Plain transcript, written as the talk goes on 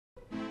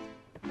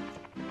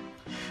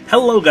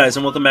Hello guys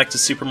and welcome back to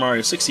Super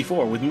Mario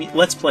 64 with me.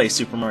 Let's play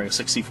Super Mario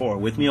 64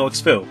 with me,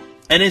 OXFoo.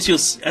 And as you'll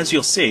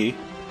see,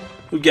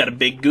 we've got a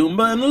big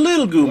Goomba and a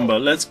little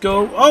Goomba. Let's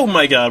go. Oh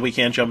my god, we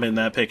can't jump in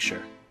that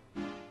picture.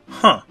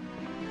 Huh.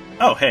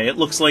 Oh hey, it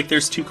looks like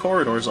there's two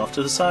corridors off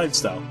to the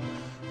sides though.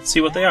 Let's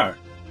see what they are.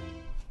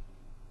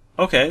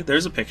 Okay,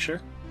 there's a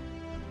picture.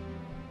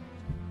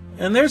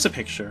 And there's a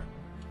picture.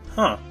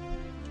 Huh.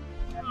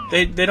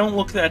 They don't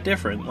look that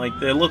different. Like,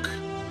 they look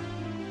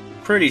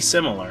pretty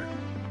similar.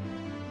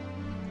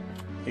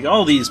 Like,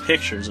 all these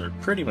pictures are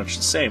pretty much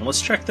the same.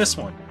 Let's check this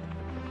one.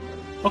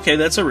 Okay,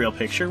 that's a real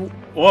picture.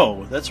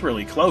 Whoa, that's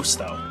really close,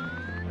 though.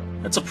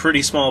 That's a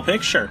pretty small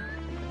picture.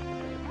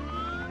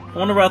 I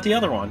wonder about the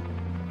other one.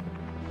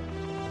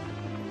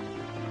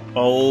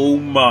 Oh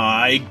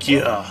my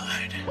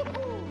god.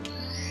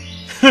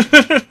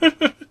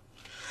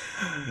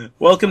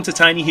 Welcome to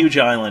Tiny Huge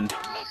Island.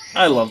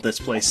 I love this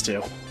place,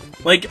 too.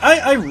 Like,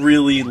 I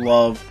really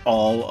love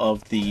all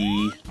of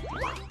the...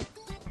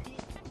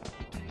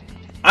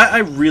 I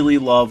really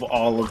love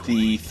all of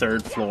the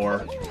third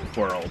floor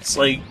worlds.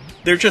 Like,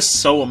 they're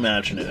just so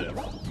imaginative.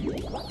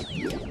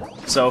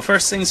 So,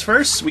 first things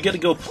first, we gotta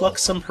go pluck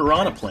some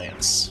piranha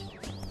plants.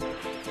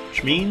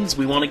 Which means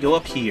we want to go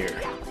up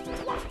here.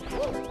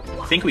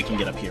 I think we can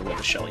get up here with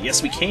the shell.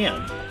 Yes, we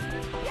can.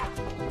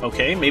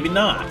 Okay, maybe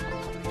not.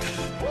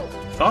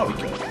 Thought we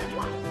could.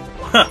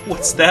 Huh,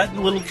 what's that,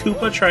 little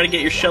Koopa trying to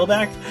get your shell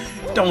back?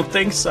 Don't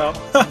think so.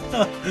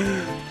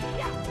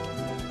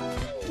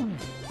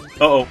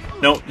 Uh-oh.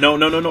 No, no,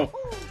 no, no, no.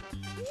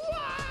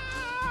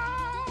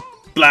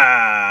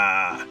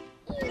 Blah!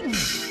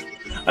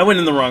 I went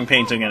in the wrong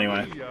painting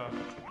anyway.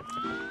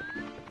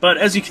 But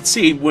as you can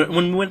see, when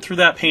we went through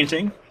that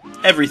painting,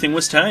 everything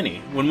was tiny.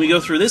 When we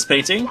go through this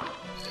painting,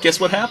 guess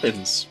what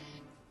happens?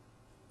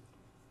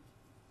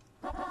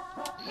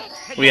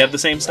 We have the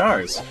same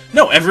stars.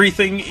 No,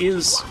 everything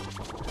is...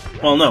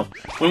 Well, no.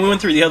 When we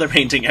went through the other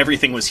painting,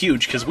 everything was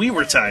huge, because we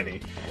were tiny.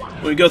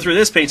 When we go through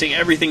this painting,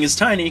 everything is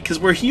tiny, because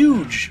we're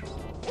huge.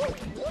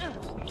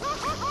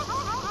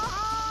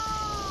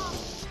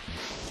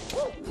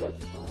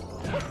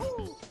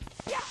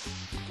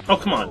 Oh,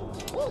 come on.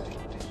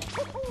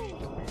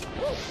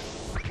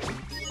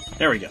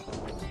 There we go.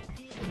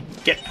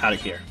 Get out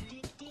of here.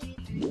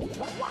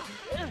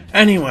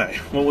 Anyway,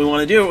 what we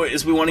want to do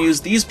is we want to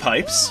use these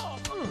pipes,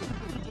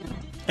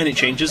 and it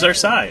changes our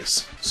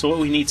size. So what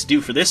we need to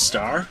do for this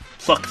star,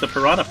 pluck the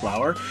piranha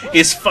flower,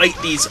 is fight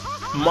these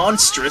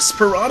monstrous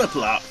piranha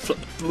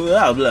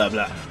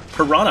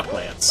piranha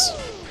plants.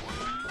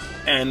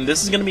 And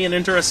this is going to be an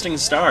interesting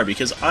star,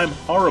 because I'm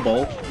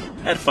horrible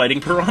at fighting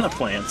piranha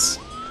plants.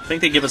 I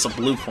think they give us a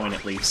blue coin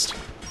at least.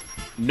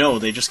 No,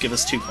 they just give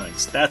us 2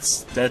 coins.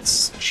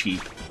 That's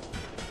cheap.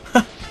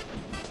 The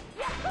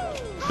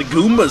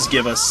Goombas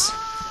give us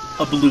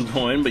a blue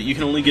coin, but you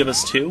can only give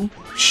us 2?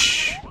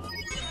 Shh.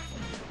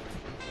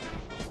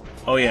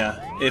 Oh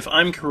yeah, if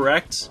I'm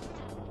correct...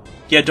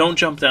 Yeah, don't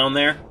jump down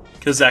there,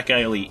 because that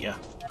guy will eat ya.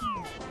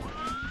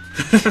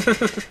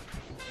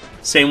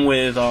 Same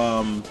with,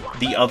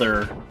 the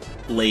other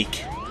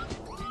lake.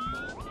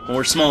 Well,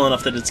 we're small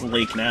enough that it's a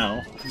lake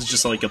now. It's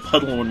just like a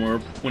puddle when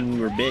we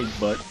were big,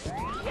 but...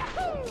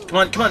 Come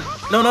on, come on!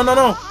 No, no, no,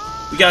 no!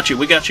 We got you,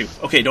 we got you.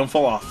 Okay, don't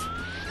fall off.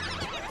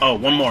 Oh,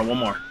 one more, one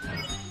more.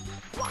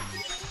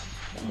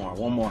 One more,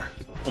 one more.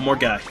 One more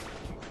guy.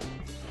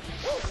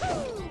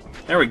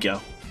 There we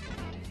go.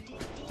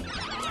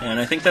 And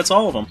I think that's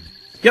all of them.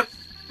 Yep.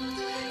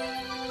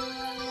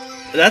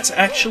 That's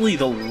actually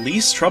the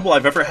least trouble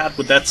I've ever had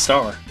with that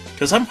star.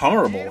 Because I'm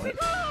horrible at it.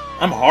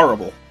 I'm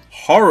horrible.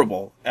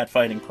 Horrible at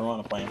fighting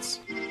piranha plants.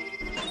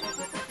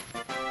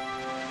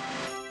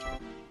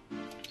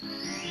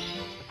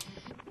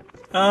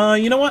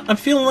 You know what? I'm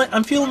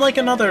feeling like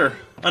another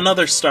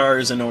star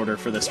is in order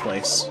for this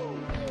place.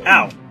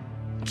 Ow!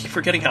 I keep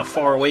forgetting how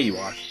far away you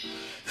are.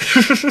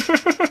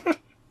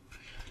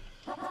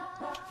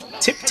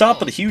 Tip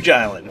top of the huge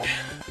island.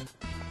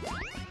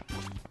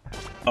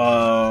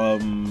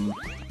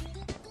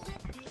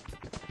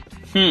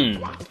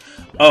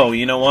 Oh,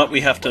 you know what?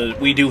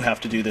 We do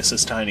have to do this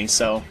as tiny,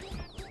 so...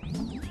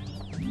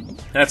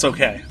 That's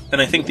okay.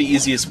 And I think the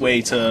easiest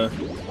way to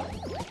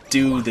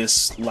do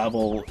this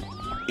level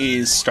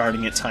is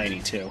starting it tiny,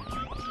 too.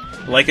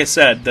 Like I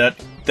said, that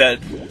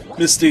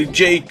Mr.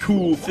 J.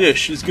 Cool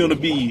Fish is gonna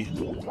be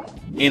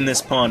in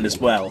this pond as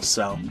well,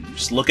 so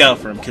just look out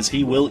for him, because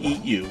he will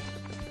eat you.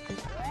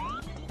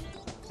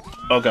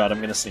 Oh god, I'm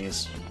gonna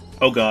sneeze.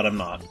 Oh god, I'm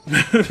not.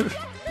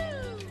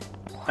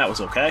 That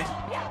was okay.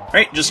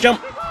 Alright, just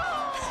jump!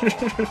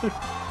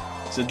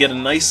 So get a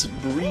nice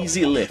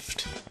breezy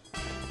lift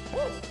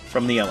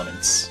from the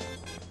elements.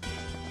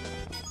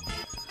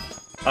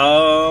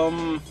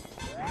 Alright.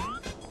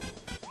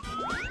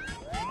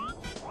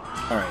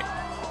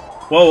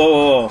 Whoa,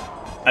 whoa, whoa.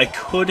 I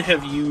could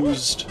have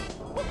used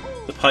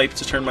the pipe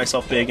to turn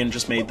myself big and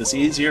just made this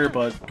easier,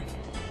 but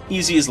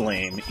easy is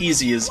lame.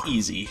 Easy is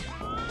easy.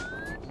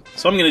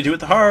 So I'm gonna do it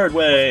the hard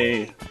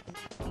way!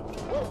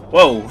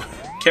 Whoa!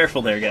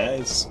 Careful there,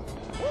 guys.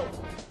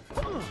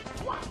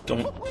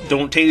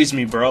 Don't tase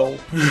me, bro.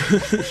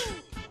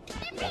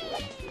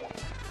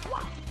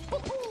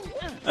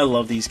 I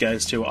love these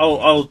guys too.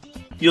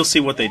 You'll see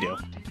what they do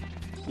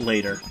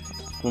later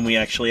when we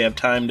actually have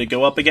time to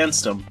go up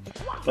against them.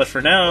 But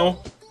for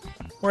now,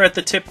 we're at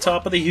the tip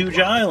top of the huge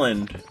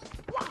island.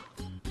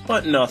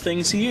 But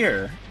nothing's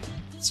here.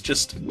 It's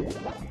just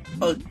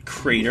a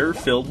crater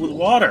filled with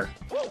water.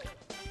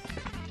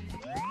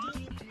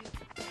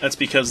 That's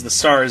because the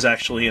star is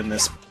actually in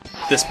this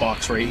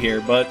box right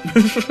here, but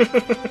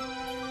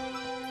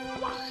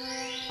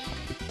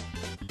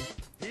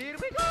Here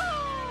we go!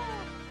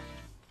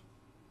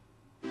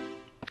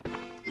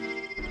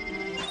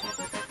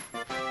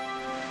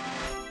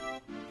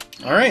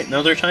 Alright,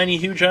 another tiny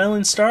huge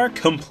island star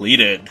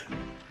completed.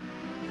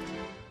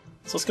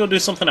 So let's go do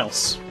something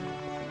else.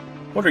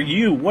 What are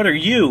you? What are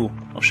you?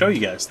 I'll show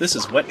you guys. This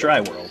is Wet Dry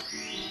World.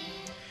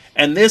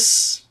 And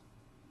this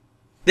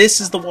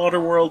is the water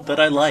world that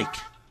I like.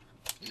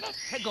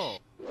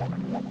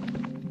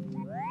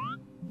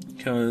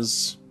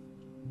 Because,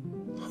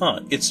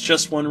 it's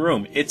just one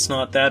room. It's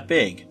not that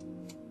big.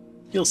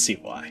 You'll see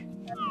why.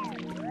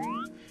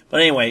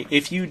 But anyway,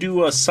 if you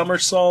do a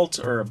somersault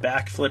or a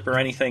backflip or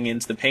anything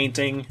into the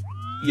painting,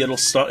 it'll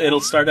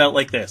start out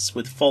like this,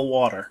 with full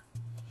water.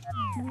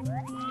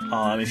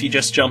 If you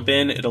just jump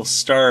in, it'll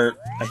start,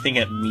 I think,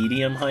 at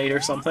medium height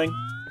or something.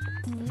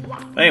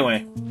 But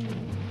anyway,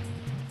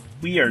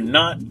 we are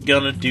not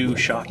gonna do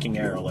shocking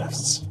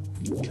aerolifts.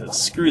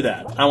 Because screw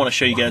that. I want to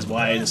show you guys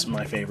why this is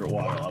my favorite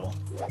water level.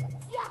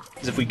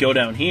 Because if we go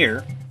down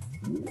here...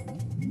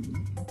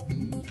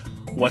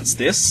 What's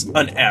this?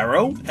 An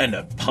arrow and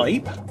a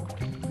pipe?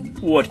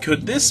 What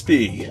could this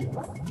be?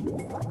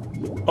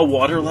 A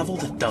water level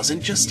that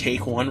doesn't just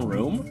take one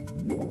room?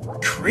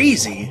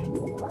 Crazy!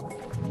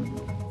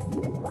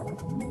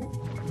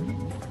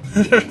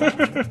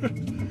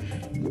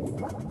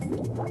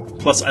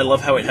 Plus, I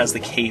love how it has the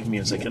cave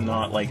music and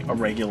not, like, a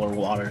regular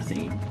water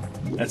theme.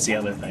 That's the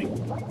other thing.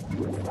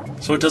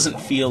 So it doesn't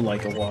feel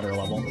like a water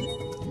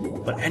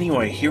level. But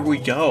anyway, here we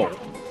go.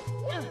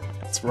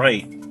 That's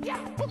right.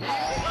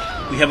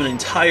 We have an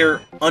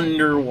entire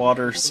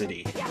underwater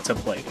city to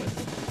play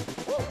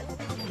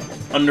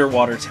with.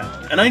 Underwater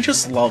town. And I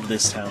just love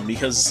this town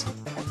because,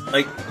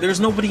 like,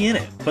 there's nobody in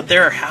it. But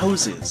there are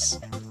houses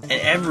and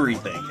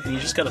everything. And you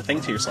just gotta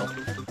think to yourself,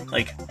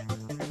 like...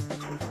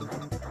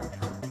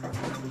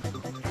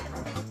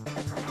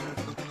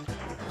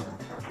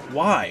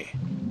 Why?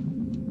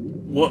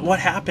 What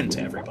happened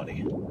to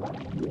everybody?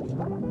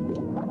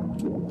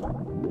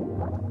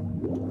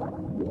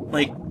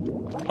 Like,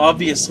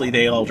 obviously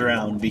they all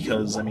drowned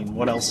because, I mean,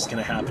 what else is going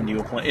to happen to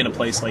you in a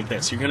place like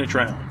this? You're going to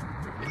drown.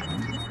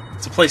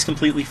 It's a place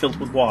completely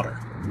filled with water.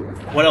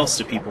 What else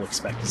do people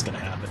expect is going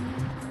to happen?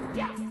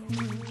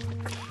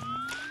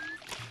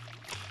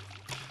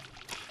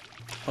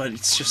 But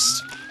it's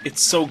just...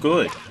 it's so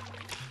good.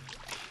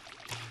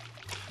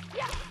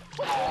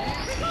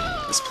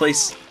 This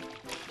place...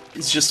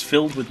 is just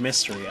filled with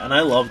mystery, and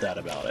I love that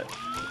about it.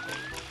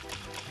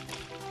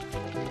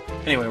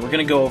 Anyway, we're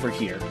gonna go over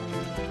here.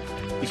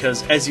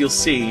 Because, as you'll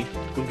see,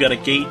 we've got a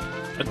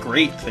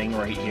grate thing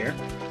right here.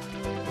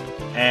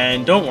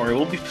 And don't worry,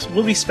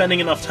 we'll be spending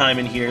enough time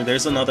in here.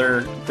 There's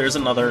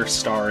another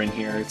star in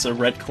here. It's a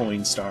red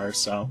coin star,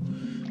 so...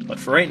 But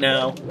for right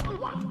now...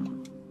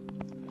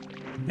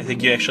 I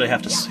think you actually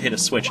have to hit a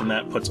switch and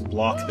that puts a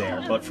block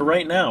there. But for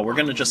right now, we're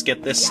gonna just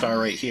get this star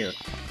right here.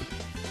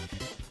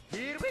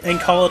 And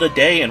call it a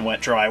day in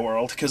Wet Dry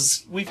World,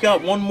 because we've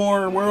got one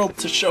more world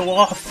to show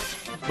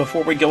off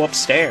before we go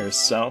upstairs,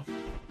 so...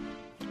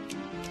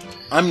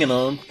 I'm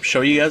gonna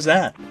show you guys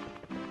that.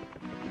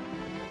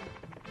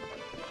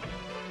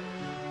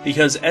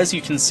 Because, as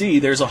you can see,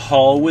 there's a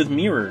hall with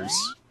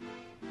mirrors.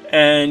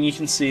 And you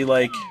can see,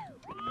 like...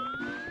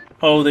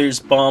 Oh, there's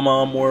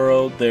bomb-omb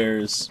world,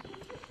 there's...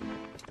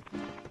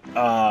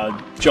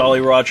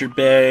 Jolly Roger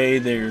Bay,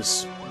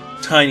 there's...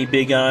 Tiny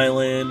Big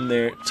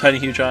Island, Tiny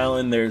Huge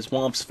Island, there's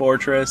Womp's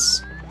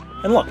Fortress.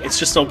 And look, it's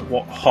just a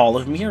hall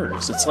of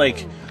mirrors. It's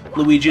like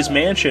Luigi's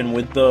Mansion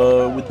with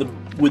the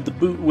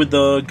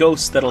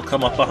ghost that'll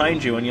come up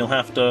behind you and you'll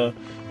have to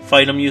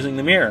fight him using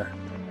the mirror.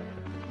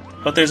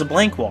 But there's a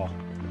blank wall.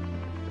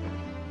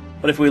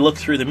 But if we look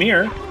through the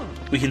mirror,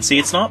 we can see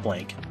it's not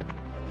blank.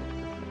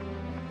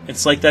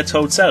 It's like that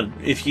Toad said,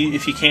 if you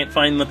can't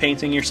find the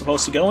painting you're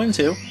supposed to go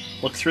into,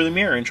 look through the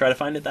mirror and try to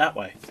find it that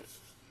way.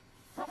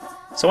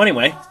 So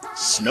anyway,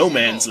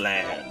 Snowman's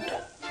Land.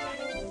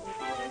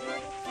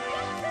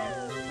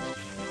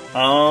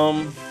 How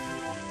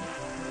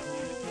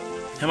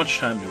much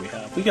time do we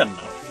have? We got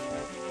enough.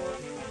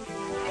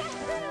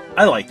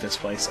 I like this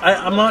place.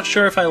 I'm not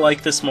sure if I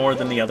like this more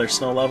than the other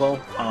snow level.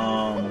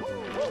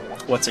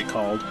 What's it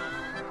called?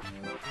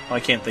 Oh, I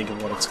can't think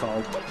of what it's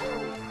called.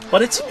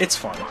 But it's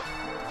fun.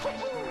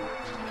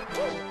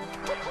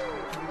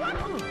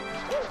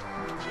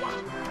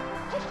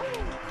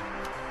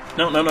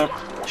 No.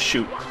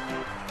 Shoot.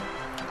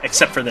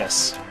 Except for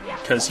this.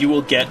 Because you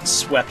will get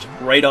swept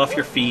right off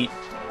your feet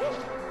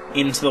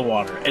into the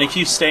water. And if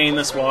you stay in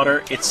this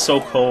water, it's so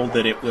cold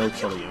that it will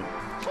kill you.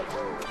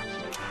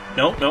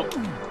 Nope, nope.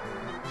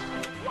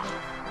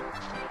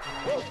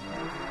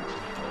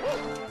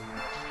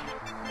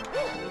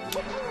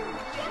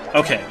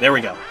 Okay, there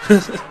we go.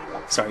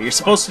 Sorry, you're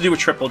supposed to do a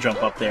triple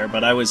jump up there,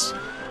 but I was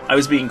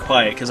being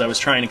quiet because I was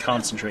trying to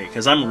concentrate,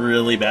 because I'm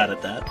really bad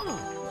at that.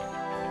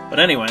 But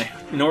anyway,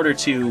 in order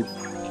to...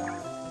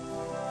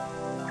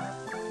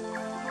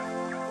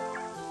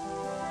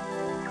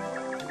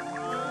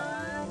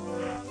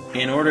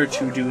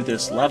 do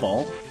this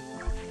level,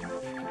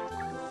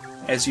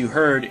 as you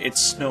heard,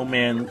 it's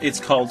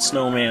called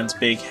Snowman's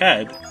Big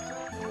Head,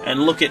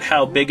 and look at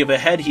how big of a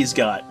head he's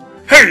got.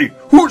 Hey,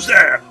 who's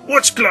there?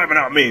 What's climbing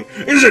on me?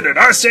 Is it an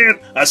ice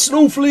ant? A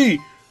snow flea?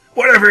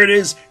 Whatever it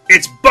is,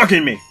 it's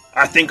bugging me.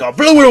 I think I'll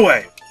blow it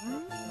away.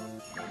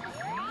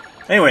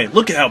 Anyway,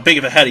 look at how big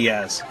of a head he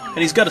has. And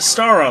he's got a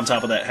star on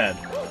top of that head.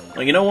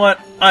 Well, you know what?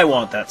 I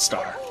want that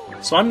star.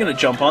 So I'm going to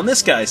jump on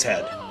this guy's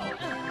head.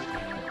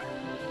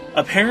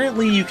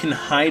 Apparently you can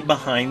hide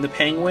behind the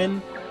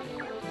penguin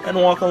and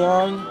walk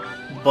along,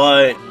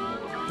 but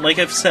like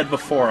I've said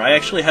before, I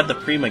actually had the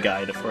Prima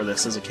guide for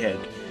this as a kid.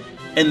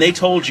 And they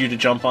told you to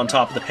jump on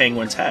top of the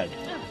penguin's head.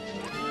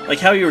 Like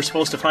how you were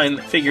supposed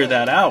to figure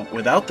that out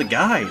without the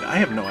guide, I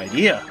have no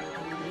idea.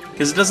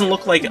 Because it doesn't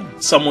look like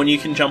someone you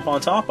can jump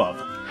on top of.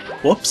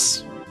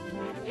 Whoops.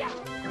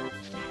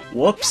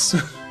 Whoops. I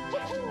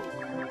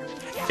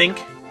think...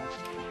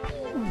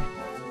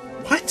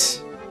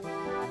 What?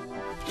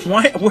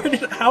 Why?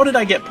 How did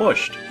I get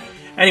pushed?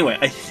 Anyway,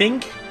 I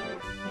think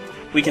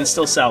we can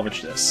still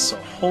salvage this, so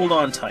hold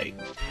on tight.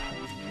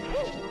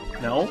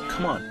 No?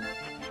 Come on.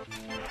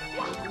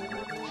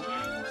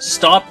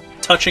 Stop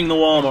touching the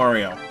wall,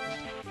 Mario.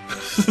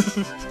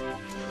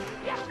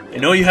 I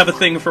know you have a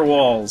thing for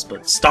walls,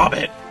 but stop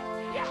it!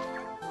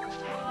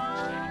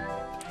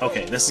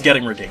 Okay, this is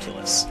getting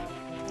ridiculous.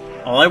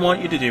 All I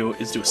want you to do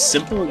is do a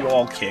simple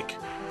wall kick.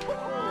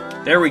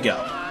 There we go.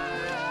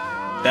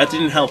 That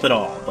didn't help at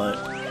all, but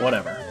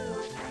whatever.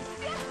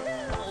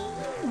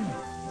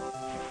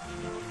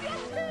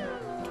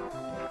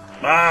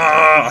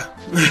 Ah!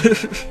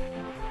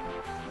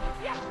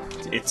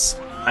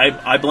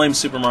 I blame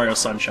Super Mario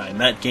Sunshine.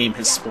 That game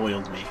has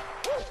spoiled me.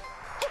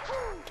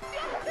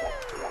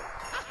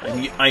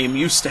 I am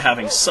used to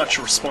having such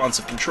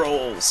responsive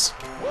controls.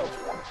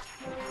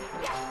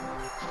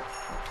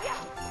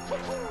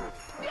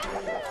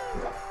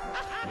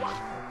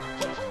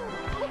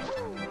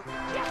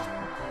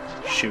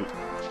 Shoot.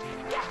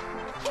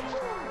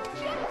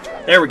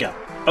 There we go.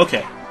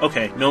 Okay,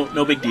 okay,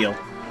 no big deal.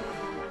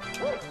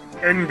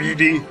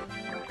 NBD.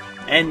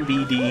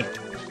 NBD.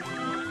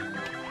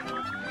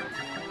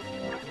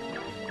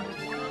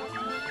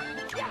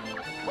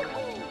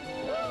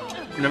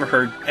 I've never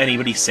heard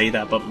anybody say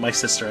that but my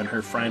sister and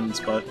her friends,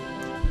 but...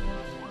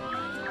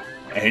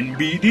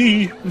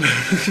 NBD.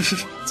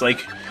 It's like,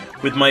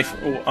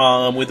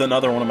 with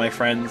another one of my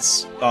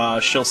friends,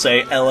 she'll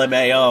say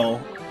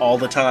LMAO all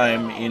the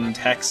time in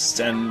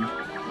text and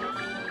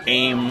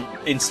AIM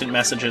instant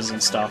messages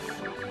and stuff.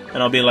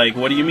 And I'll be like,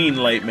 what do you mean,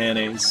 light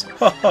mayonnaise?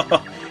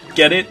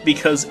 Get it?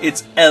 Because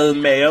it's El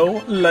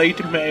Mayo,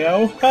 light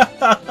mayo.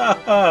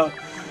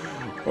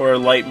 Or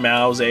light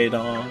Mao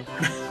Zedong.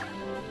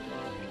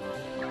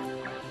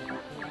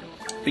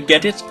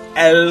 Get it?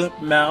 El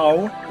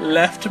Mao,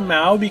 left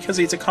Mao because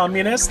he's a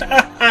communist?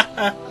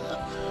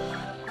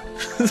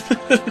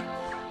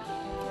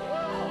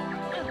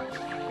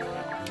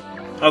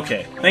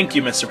 Okay, thank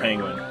you, Mr.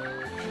 Penguin.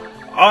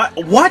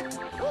 What?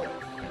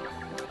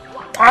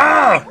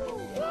 Ah!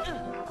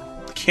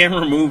 The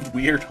camera moved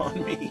weird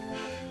on me.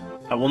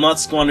 I will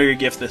not squander your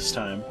gift this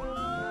time.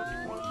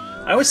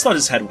 I always thought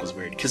his head was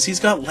weird, because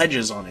he's got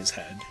ledges on his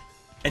head.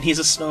 And he's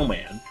a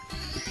snowman.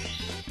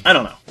 I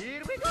don't know.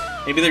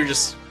 Maybe they're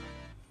just...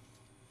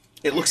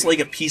 It looks like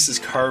a piece is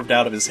carved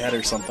out of his head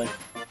or something.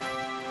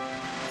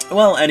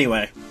 Well,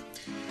 anyway.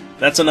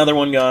 That's another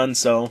one gone,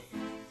 so...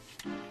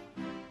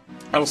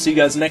 I will see you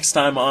guys next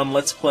time on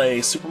Let's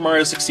Play Super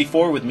Mario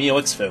 64 with Mio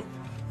Xfu.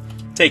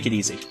 Take it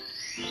easy.